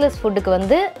டேஸ்ட்லெஸ் ஃபுட்டுக்கு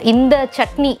வந்து இந்த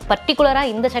சட்னி, பர்டிகுலரா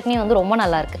இந்த சட்னி வந்து ரொம்ப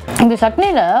நல்லா இருக்கு. இந்த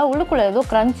சட்னியில உள்ளுக்குள்ள ஏதோ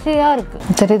கிரன்ச்சியா இருக்கு.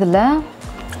 தெரியுதுல்ல?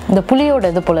 இந்த புளியோட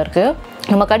இது போல இருக்கு.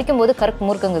 நம்ம கடிக்கும் போது கருக்கு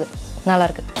முறுக்குங்குது. நல்லா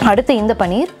இருக்கு. அடுத்து இந்த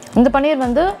பன்னீர்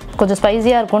வந்து கொஞ்சம்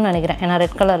ஸ்பைசியா இருக்கும்னு நினைக்கிறேன். ஏன்னா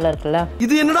ரெட் கலர்ல இருக்குல்ல.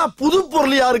 இது என்னடா புது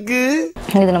பொருளியா இருக்கு?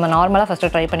 இது நம்ம நார்மலா ஃபர்ஸ்ட்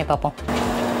ட்ரை பண்ணி பார்ப்போம்.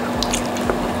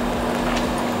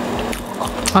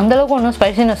 அந்த அளவுக்கு ஒன்றும்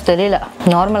ஸ்பைசினஸ் தெரியல,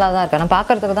 நார்மலாக தான் இருக்கு. நான்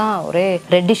பார்க்கறதுக்கு தான் ஒரே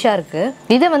ரெட்டிஷாக இருக்கு.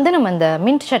 இதை வந்து நம்ம இந்த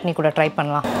மின்ட் சட்னி கூட ட்ரை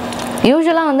பண்ணலாம்.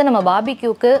 யூஸ்வலாக வந்து நம்ம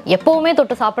பார்பிக்யூக்கு எப்போவுமே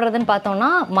தொட்டு சாப்பிட்றதுன்னு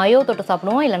பார்த்தோம்னா மயோ தொட்டு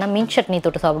சாப்பிடுவோம், இல்லைனா மின்ட் சட்னி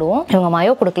தொட்டு சாப்பிடுவோம். இவங்க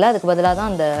மயோ கொடுக்கல, அதுக்கு பதிலாக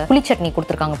தான் அந்த புளி சட்னி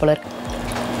கொடுத்துருக்காங்க போல இருக்கு.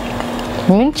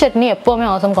 மின்ட் சட்னி எப்போவுமே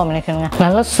ஆசம் காம்பினேஷனுங்க.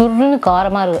 நல்லா சுருன்னு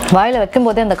காரமாக இருக்குது. வாயில் வைக்கும்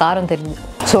போதே அந்த காரம் தெரியுது.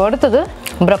 ஸோ அடுத்தது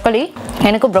ப்ரொக்கலி.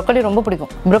 எனக்கு ப்ரொக்கலி ரொம்ப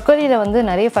பிடிக்கும். ப்ரொக்கலியில் வந்து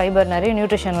நிறைய ஃபைபர், நிறைய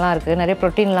நியூட்ரிஷன்லாம் இருக்குது, நிறைய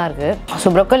ப்ரோட்டீன்லாம் இருக்குது.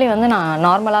 ஸோ ப்ரொக்கலி வந்து நான்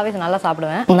நார்மலாகவே நல்லா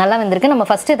சாப்பிடுவேன். நல்லா வந்திருக்கு. நம்ம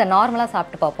ஃபஸ்ட்டு இதை நார்மலாக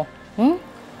சாப்பிட்டு பார்ப்போம்.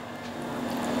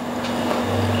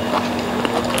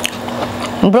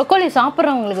 ப்ரொக்கோலி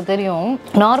சாப்பிட்றவங்களுக்கு தெரியும்,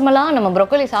 நார்மலாக நம்ம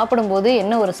ப்ரொக்கோலி சாப்பிடும்போது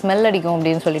என்ன ஒரு ஸ்மெல் அடிக்கும்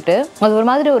அப்படின்னு சொல்லிட்டு. அது ஒரு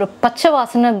மாதிரி ஒரு பச்சை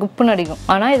வாசனை குப்புன்னு அடிக்கும்.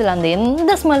 ஆனால் இதில் அந்த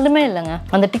எந்த ஸ்மெல்லுமே இல்லைங்க.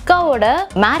 அந்த டிக்காவோட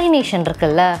மேரினேஷன்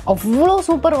இருக்குல்ல, அவ்வளோ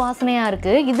சூப்பர் வாசனையாக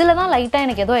இருக்குது. இதில் தான் லைட்டாக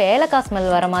எனக்கு ஏதோ ஏலக்காய் ஸ்மெல்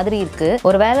வர மாதிரி இருக்குது.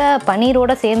 ஒரு வேளை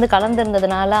பன்னீரோட சேர்ந்து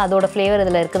கலந்துருந்ததுனால அதோட ஃப்ளேவர்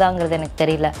இதில் இருக்குதாங்கிறது எனக்கு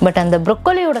தெரியல. பட் அந்த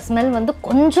ப்ரொக்கோலியோட ஸ்மெல் வந்து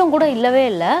கொஞ்சம் கூட இல்லவே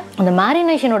இல்லை. அந்த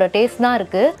மேரினேஷனோட டேஸ்ட் தான்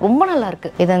இருக்குது. ரொம்ப நல்லா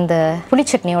இருக்குது. இதை அந்த புளி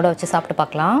சட்னியோட வச்சு சாப்பிட்டு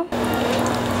பார்க்கலாம்.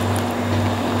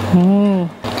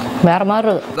 வேற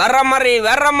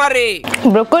மாதிரி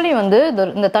ப்ரொக்கோலி வந்து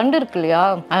இந்த தண்டு இருக்கு இல்லையா,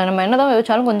 அதை நம்ம என்னதான்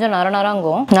வெவிச்சாலும் கொஞ்சம்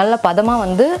நரநராங்கும். நல்ல பதமா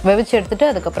வந்து வெவிச்சு எடுத்துட்டு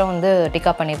அதுக்கப்புறம் வந்து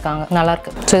டிக்கா பண்ணியிருக்காங்க. நல்லா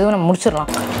இருக்கு. ஸோ இதுவும் நம்ம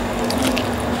முடிச்சிடலாம்.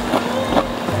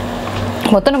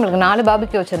 மொத்தம் நம்மளுக்கு 4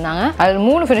 பார்பிக்யூ வச்சிருந்தாங்க. அதில்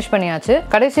 3 ஃபினிஷ் பண்ணியாச்சு.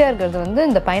 கடைசியாக இருக்கிறது வந்து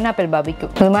இந்த பைனாப்பிள் பார்பிக்யூ.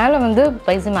 இது மேலே வந்து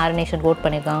ஸ்பைசி மேரினேஷன் கோட்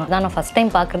பண்ணியிருக்காங்க. அதான் நான் ஃபர்ஸ்ட்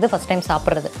டைம் பார்க்குறது, ஃபர்ஸ்ட் டைம்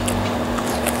சாப்பிட்றது.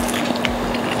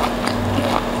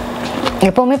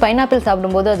 எப்போவுமே பைனாப்பிள்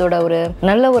சாப்பிடும்போது அதோட ஒரு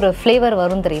நல்ல ஒரு ஃப்ளேவர்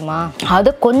வரும் தெரியுமா,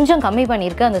 அதை கொஞ்சம் கம்மி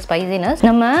பண்ணியிருக்கு அந்த ஸ்பைசினஸ்.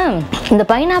 நம்ம இந்த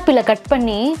பைனாப்பிளை கட்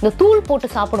பண்ணி இந்த தூள் போட்டு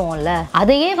சாப்பிடுவோம்ல,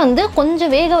 அதையே வந்து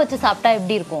கொஞ்சம் வேக வச்சு சாப்பிட்டா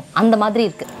எப்படி இருக்கும் அந்த மாதிரி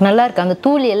இருக்கு. நல்லா இருக்கு. அந்த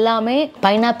தூள் எல்லாமே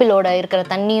பைனாப்பிளோட இருக்கிற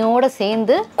தண்ணியோட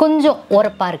சேர்ந்து கொஞ்சம்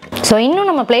உரப்பா இருக்கு. ஸோ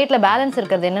இன்னும் நம்ம பிளேட்ல பேலன்ஸ்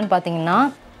இருக்கிறது என்னன்னு பார்த்தீங்கன்னா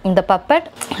இந்த பப்பட்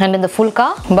அண்ட் இந்த ஃபுல்கா.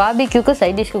 பார்பிக்யூக்கு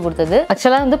சைட் டிஷ்க்கு கொடுத்தது.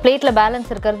 ஆக்சுவலாக வந்து பிளேட்ல பேலன்ஸ்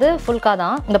இருக்கிறது ஃபுல்கா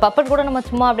தான். இந்த பப்பட் கூட நம்ம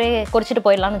சும்மா அப்படியே குறிச்சிட்டு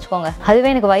போயிடலாம்னு வச்சுக்கோங்க. அதுவே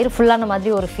எனக்கு வயிறு ஃபுல்லான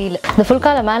மாதிரி ஒரு ஃபீல். இந்த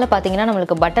ஃபுல்கால மேலே பார்த்தீங்கன்னா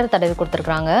நம்மளுக்கு பட்டர் தடவி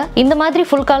கொடுத்துருக்காங்க. இந்த மாதிரி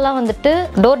ஃபுல்காலாம் வந்துட்டு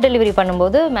டோர் டெலிவரி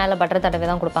பண்ணும்போது மேலே பட்டர் தடவி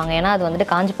தான் கொடுப்பாங்க. ஏன்னா அது வந்துட்டு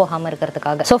காஞ்சி போகாமல்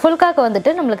இருக்கிறதுக்காக. ஸோ ஃபுல்காக்கு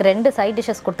வந்துட்டு நம்மளுக்கு 2 சைட்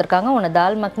டிஷ்ஷஸ் கொடுத்துருக்காங்க. ஒன்று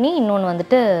தால் மக்னி, இன்னொன்று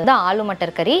வந்துட்டு ஆலு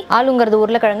மட்டர் கறி. ஆலுங்கிறது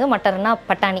உருளைக்கிழங்கு, மட்டர்னா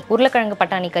பட்டாணி, உருளைக்கிழங்கு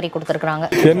பட்டாணி கறி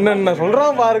கொடுத்துருக்காங்க. என்னென்ன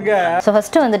சொல்றான் பாருங்க. ஸோ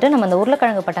ஃபர்ஸ்ட் வந்துட்டு நம்ம அந்த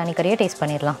உருளைக்கிழங்கு பட்டாணி கறியை டேஸ்ட்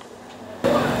பண்ணிடலாம்.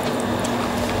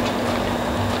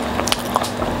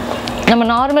 நம்ம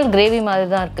நார்மல் கிரேவி மாதிரி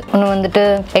தான் இருக்குது. ஒன்று வந்துட்டு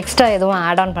எக்ஸ்ட்ரா எதுவும்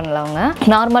ஆட் ஆன் பண்ணல அவங்க.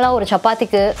 நார்மலாக ஒரு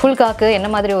சப்பாத்திக்கு ஃபுல்காக்கு என்ன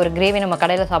மாதிரி ஒரு கிரேவி நம்ம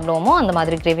கடையில் சாப்பிடுவோமோ அந்த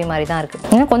மாதிரி கிரேவி மாதிரி தான் இருக்குது.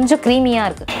 இன்னும் கொஞ்சம் க்ரீமியாக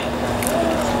இருக்குது.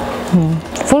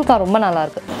 ஃபுல்கா ரொம்ப நல்லா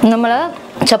இருக்கு. நம்மள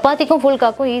சப்பாத்திக்கும்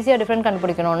ஃபுல்காக்கும் ஈஸியாக டிஃப்ரெண்ட்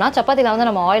கண்டுபிடிக்கணும்னா, சப்பாத்தியில் வந்து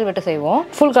நம்ம ஆயில் விட்டு செய்வோம்,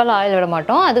 ஃபுல்காவில் ஆயில் விட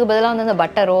மாட்டோம். அதுக்கு பதிலாக வந்து இந்த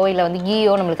பட்டரோ இல்லை வந்து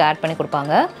கீயோ நம்மளுக்கு ஆட் பண்ணி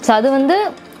கொடுப்பாங்க. ஸோ அது வந்து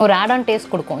ஒரு ஆட் ஆன்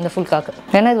டேஸ்ட் கொடுக்கும் இந்த ஃபுல்காக்கு.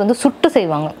 ஏன்னா இது வந்து சுட்டு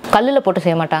செய்வாங்க, கல்லில் போட்டு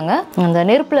செய்ய மாட்டாங்க, அந்த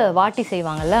நெருப்பில் வாட்டி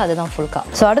செய்வாங்கல்ல, அதுதான் ஃபுல்கா.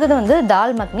 ஸோ அடுத்தது வந்து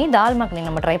தால் மக்னி. தால் மக்னி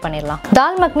நம்ம ட்ரை பண்ணிடலாம்.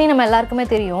 தால் மக்னி நம்ம எல்லாருக்குமே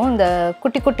தெரியும், இந்த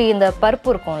குட்டி குட்டி இந்த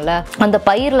பருப்பு இருக்கும்ல, அந்த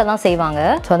பயிரில் தான் செய்வாங்க.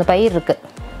 ஸோ அந்த பயிர் இருக்குது.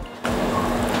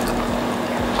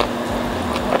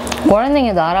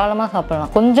 குழந்தைங்க தாராளமாக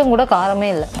சாப்பிடலாம். கொஞ்சம் கூட காரமே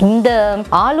இல்லை. இந்த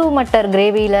ஆலு மட்டர்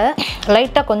கிரேவியில்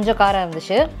லைட்டாக கொஞ்சம் காரம்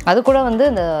இருந்துச்சு. அது கூட வந்து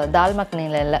இந்த தால்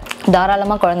மக்னியில் இல்லை.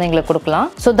 தாராளமாக குழந்தைங்களுக்கு கொடுக்கலாம்.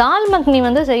 ஸோ தால் மக்னி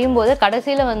வந்து செய்யும்போது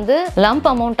கடைசியில் வந்து லம்ப்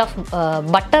அமௌண்ட் ஆஃப்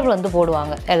பட்டர் வந்து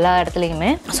போடுவாங்க எல்லா இடத்துலையுமே.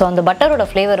 ஸோ அந்த பட்டரோட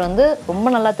ஃப்ளேவர் வந்து ரொம்ப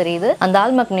நல்லா தெரியுது. அந்த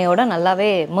தால் மக்னியோட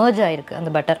நல்லாவே மர்ஜ் ஆயிருக்கு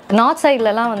அந்த பட்டர். நார்த்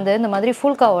சைட்லலாம் வந்து இந்த மாதிரி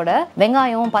ஃபுல்காவோட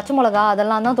வெங்காயம், பச்சை மிளகா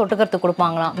அதெல்லாம் தான் தொட்டுக்கிறதுக்கு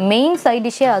கொடுப்பாங்களாம். மெயின் சைட்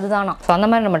டிஷ்ஷே அதுதானா. ஸோ அந்த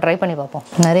மாதிரி நம்ம ட்ரை பண்ணி பார்ப்போம்.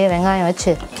 நிறைய வெங்காயம்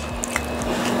வச்சு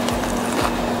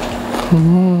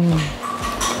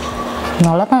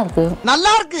நல்லா தான் இருக்கு. நல்லா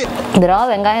இருக்கு. இந்த ரா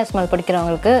வெங்காயம் ஸ்மெல்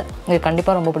பிடிக்கிறவங்களுக்கு இது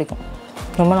கண்டிப்பாக ரொம்ப பிடிக்கும்.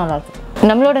 ரொம்ப நல்லா இருக்கு.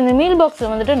 நம்மளோட இந்த மீல்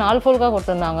பாக்ஸில் வந்துட்டு 4 ஃபுல்கா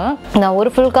கொடுத்துருந்தாங்க. நான்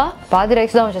ஒரு ஃபுல்கா பாதி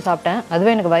ரைஸ் தான் வச்சு சாப்பிட்டேன்.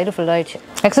 அதுவே எனக்கு வயிறு ஃபுல் ஆயிடுச்சு.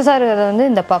 எக்ஸஸாக இருக்கிறது வந்து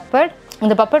இந்த பப்பட்.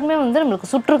 இந்த பப்பட்மே வந்து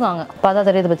நம்மளுக்கு சுட்டிருக்காங்க. பார்த்தா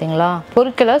தெரியுது பார்த்தீங்களா,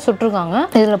 பொருட்களை சுட்டிருக்காங்க.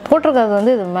 இதில் போட்டிருக்கிறது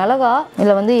வந்து இது மிளகா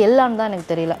இல்லை வந்து எல்லான்னு தான்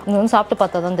எனக்கு தெரியல. இது வந்து சாப்பிட்டு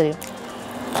பார்த்தா தான் தெரியும்.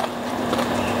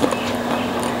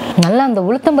 நல்லா அந்த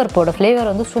உளுத்தம்பருப்போட ஃப்ளேவர்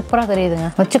வந்து சூப்பராக தெரியுதுங்க.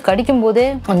 வச்சு கடிக்கும் போதே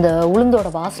அந்த உளுந்தோட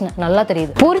வாசனை நல்லா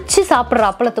தெரியுது. பொரிச்சு சாப்பிட்ற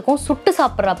அப்பளத்துக்கும் சுட்டு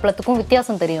சாப்பிட்ற அப்பளத்துக்கும்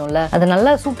வித்தியாசம் தெரியும்ல, அது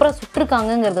நல்லா சூப்பராக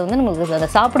சுட்டுருக்காங்கிறது வந்து நமக்கு அதை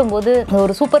சாப்பிடும்போது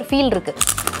ஒரு சூப்பர் ஃபீல் இருக்கு.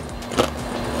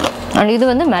 அண்ட் இது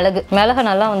வந்து மிளகை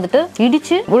நல்லா வந்துட்டு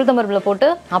இடிச்சு உளுத்தம்பருப்பில் போட்டு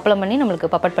அப்பளம் பண்ணி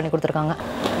நம்மளுக்கு பப்பட் பண்ணி கொடுத்துருக்காங்க.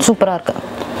 சூப்பராக இருக்கு.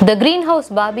 இந்த GreenHouse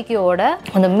BBQவோட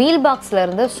அந்த மீல் பாக்ஸ்ல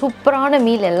இருந்து சூப்பரான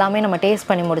மீல் எல்லாமே நம்ம டேஸ்ட்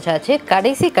பண்ணி முடிச்சாச்சு.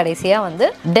 கடைசியாக வந்து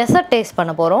டெசர்ட் டேஸ்ட்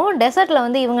பண்ண போகிறோம். டெசர்ட்ல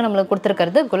வந்து இவங்க நம்மளுக்கு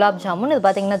கொடுத்துருக்கிறது குலாப் ஜாமுன். இது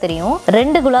பார்த்தீங்கன்னா தெரியும்,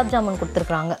 2 குலாப் ஜாமுன்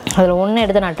கொடுத்துருக்காங்க. அதில் ஒன்று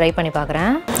எடுத்து நான் ட்ரை பண்ணி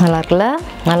பார்க்குறேன். நல்லா இருக்குல்ல,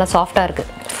 நல்லா சாஃப்டாக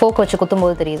இருக்குது. ஃபோக் வச்சு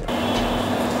குத்தும்போது தெரியுது.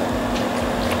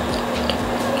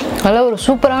 நல்லா ஒரு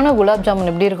சூப்பரான குலாப் ஜாமுன்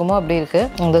எப்படி இருக்குமோ அப்படி இருக்கு.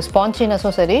 இந்த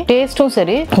ஸ்பான்சினஸும் சரி, டேஸ்ட்டும்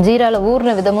சரி, ஜீரால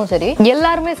ஊர்ன விதமும் சரி,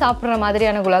 எல்லாருமே சாப்பிட்ற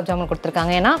மாதிரியான குலாப் ஜாமுன்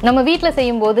கொடுத்துருக்காங்க. ஏன்னா நம்ம வீட்டில்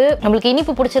செய்யும் போது நம்மளுக்கு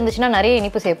இனிப்பு பிடிச்சிருந்துச்சுன்னா நிறைய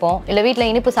இனிப்பு சேர்ப்போம், இல்லை வீட்டில்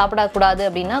இனிப்பு சாப்பிடக்கூடாது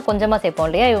அப்படின்னா கொஞ்சமா சேர்ப்போம்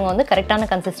இல்லையா. இவங்க வந்து கரெக்டான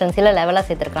கன்சிஸ்டன்சில லெவலாக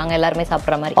சேர்த்துருக்காங்க, எல்லாருமே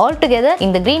சாப்பிட்ற மாதிரி. ஆல் டுகெதர்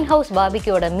இந்த GreenHouse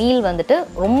BBQவோட மீல் வந்துட்டு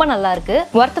ரொம்ப நல்லா இருக்கு.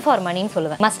 ஒர்த் ஃபார் மணின்னு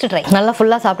சொல்லுவேன். Must try. நல்லா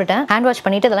ஃபுல்லாக சாப்பிட்டுட்டேன். ஹேண்ட் வாஷ்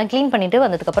பண்ணிட்டு இதெல்லாம் க்ளீன் பண்ணிட்டு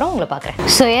வந்ததுக்கப்புறம் உங்களை பார்க்குறேன்.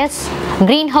 ஸோ எஸ்,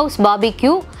 GreenHouse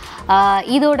BBQ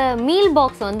இதோட மீல்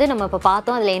பாக்ஸ் வந்து நம்ம இப்போ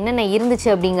பார்த்தோம், அதில் என்னென்ன இருந்துச்சு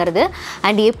அப்படிங்கிறது.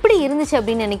 அண்ட் எப்படி இருந்துச்சு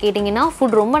அப்படின்னு என்ன கேட்டிங்கன்னா,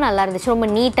 ஃபுட் ரொம்ப நல்லா இருந்துச்சு, ரொம்ப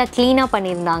நீட்டாக க்ளீனாக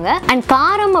பண்ணியிருந்தாங்க. அண்ட்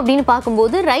காரம் அப்படின்னு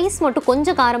பார்க்கும்போது ரைஸ் மட்டும்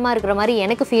கொஞ்சம் காரமாக இருக்கிற மாதிரி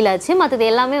எனக்கு ஃபீல் ஆச்சு. மற்றது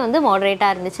எல்லாமே வந்து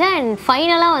மாடரேட்டாக இருந்துச்சு. அண்ட்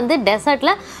ஃபைனலாக வந்து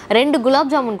டெசர்ட்டில் 2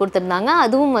 குலாப் ஜாமுன் கொடுத்துருந்தாங்க,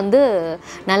 அதுவும் வந்து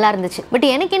நல்லா இருந்துச்சு. பட்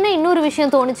எனக்கு என்ன இன்னொரு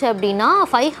விஷயம் தோணுச்சு அப்படின்னா,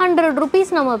 500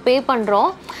 rupees நம்ம பே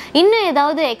பண்ணுறோம், இன்னும்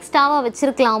ஏதாவது எக்ஸ்ட்ராவாக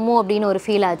வச்சுருக்கலாமோ அப்படின்னு ஒரு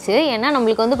ஃபீல் ஆச்சு. ஏன்னா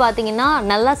நம்மளுக்கு வந்து பார்த்திங்கன்னா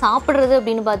நல்லா சாப்பிட்றது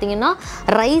அப்படின்னு பார்த்தீங்கன்னா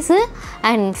ரைஸு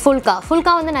அண்ட்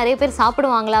ஃபுல்கா வந்து நிறைய பேர்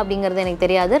சாப்பிடுவாங்களா அப்படிங்கிறது எனக்கு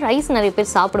தெரியாது. ரைஸ் நிறைய பேர்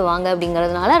சாப்பிடுவாங்க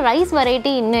அப்படிங்கிறதுனால ரைஸ்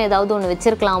வெரைட்டி இன்னும் ஏதாவது ஒன்று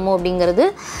வச்சுருக்கலாமோ அப்படிங்கிறது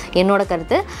என்னோட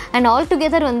கருத்து. அண்ட் ஆல்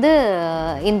டுகெதர் வந்து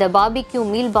இந்த BBQ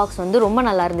மீல் பாக்ஸ் வந்து ரொம்ப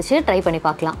நல்லா இருந்துச்சு, ட்ரை பண்ணி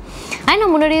பார்க்கலாம். அண்ட்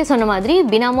நான் முன்னாடியே சொன்ன மாதிரி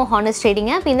Binomo Trading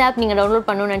ஆப், இந்த ஆப் நீங்கள் டவுன்லோட்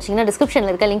பண்ணணும்னு நினச்சிங்கன்னா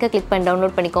டிஸ்கிரிப்ஷனில் இருக்க லிங்கை கிளிக் பண்ணி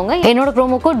டவுன்லோட் பண்ணிக்கோங்க. என்னோட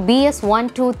ப்ரோமோ கோட்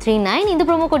BS1239, இந்த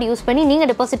ப்ரோமோ கோட் யூஸ் பண்ணி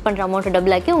நீங்கள் டெபாசிட் பண்ணுற அமௌண்ட்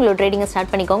டபுள் ஆக்கி உங்களோட ட்ரேடிங்கை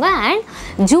ஸ்டார்ட் பண்ணிக்கோங்க. அண்ட்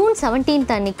June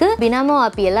 17th அன்னைக்கு Binomo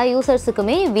ஆப் எல்லா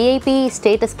யூசர்ஸுக்குமே VIP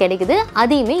ஸ்டேட்டஸ் கிடைக்குது,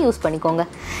 அதையுமே யூஸ் பண்ணிக்கோங்க.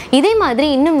 இதே மாதிரி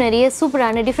இன்னும் நிறைய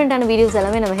சூப்பரான டிஃப்ரெண்டான வீடியோஸ்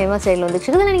எல்லாமே நம்ம ஹேமா ஸ்டைலில் வந்துச்சு.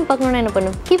 இதெல்லாம் நீங்கள் பார்க்கணுன்னா என்ன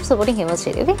பண்ணும், keep supporting Hema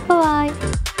style. Okay, பாய்.